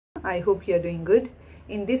I hope you are doing good.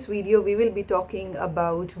 In this video, we will be talking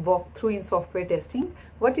about walkthrough in software testing.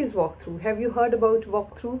 What is walkthrough? Have you heard about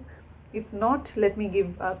walkthrough? If not, let me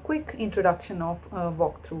give a quick introduction of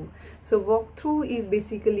walkthrough. So walkthrough is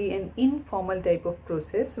basically an informal type of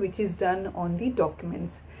process which is done on the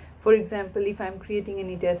documents. For example, if I'm creating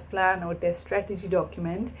any test plan or test strategy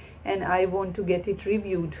document and I want to get it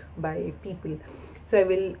reviewed by people, so I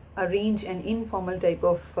will arrange an informal type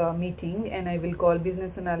of meeting, and I will call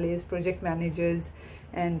business analysts, project managers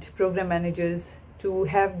and program managers to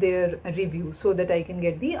have their review so that I can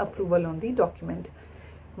get the approval on the document.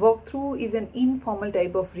 Walkthrough is an informal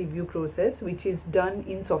type of review process which is done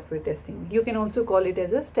in software testing. You can also call it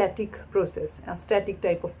as a static process, a static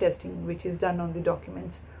type of testing which is done on the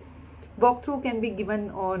documents. Walkthrough can be given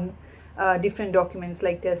on different documents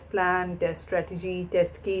like test plan, test strategy,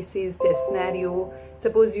 test cases, test scenario.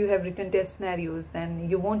 Suppose you have written test scenarios, then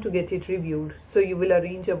you want to get it reviewed. So you will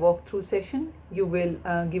arrange a walkthrough session. You will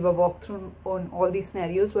give a walkthrough on all these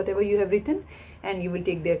scenarios, whatever you have written, and you will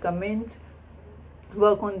take their comments,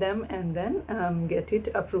 work on them, and then get it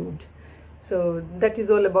approved. So that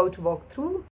is all about walkthrough.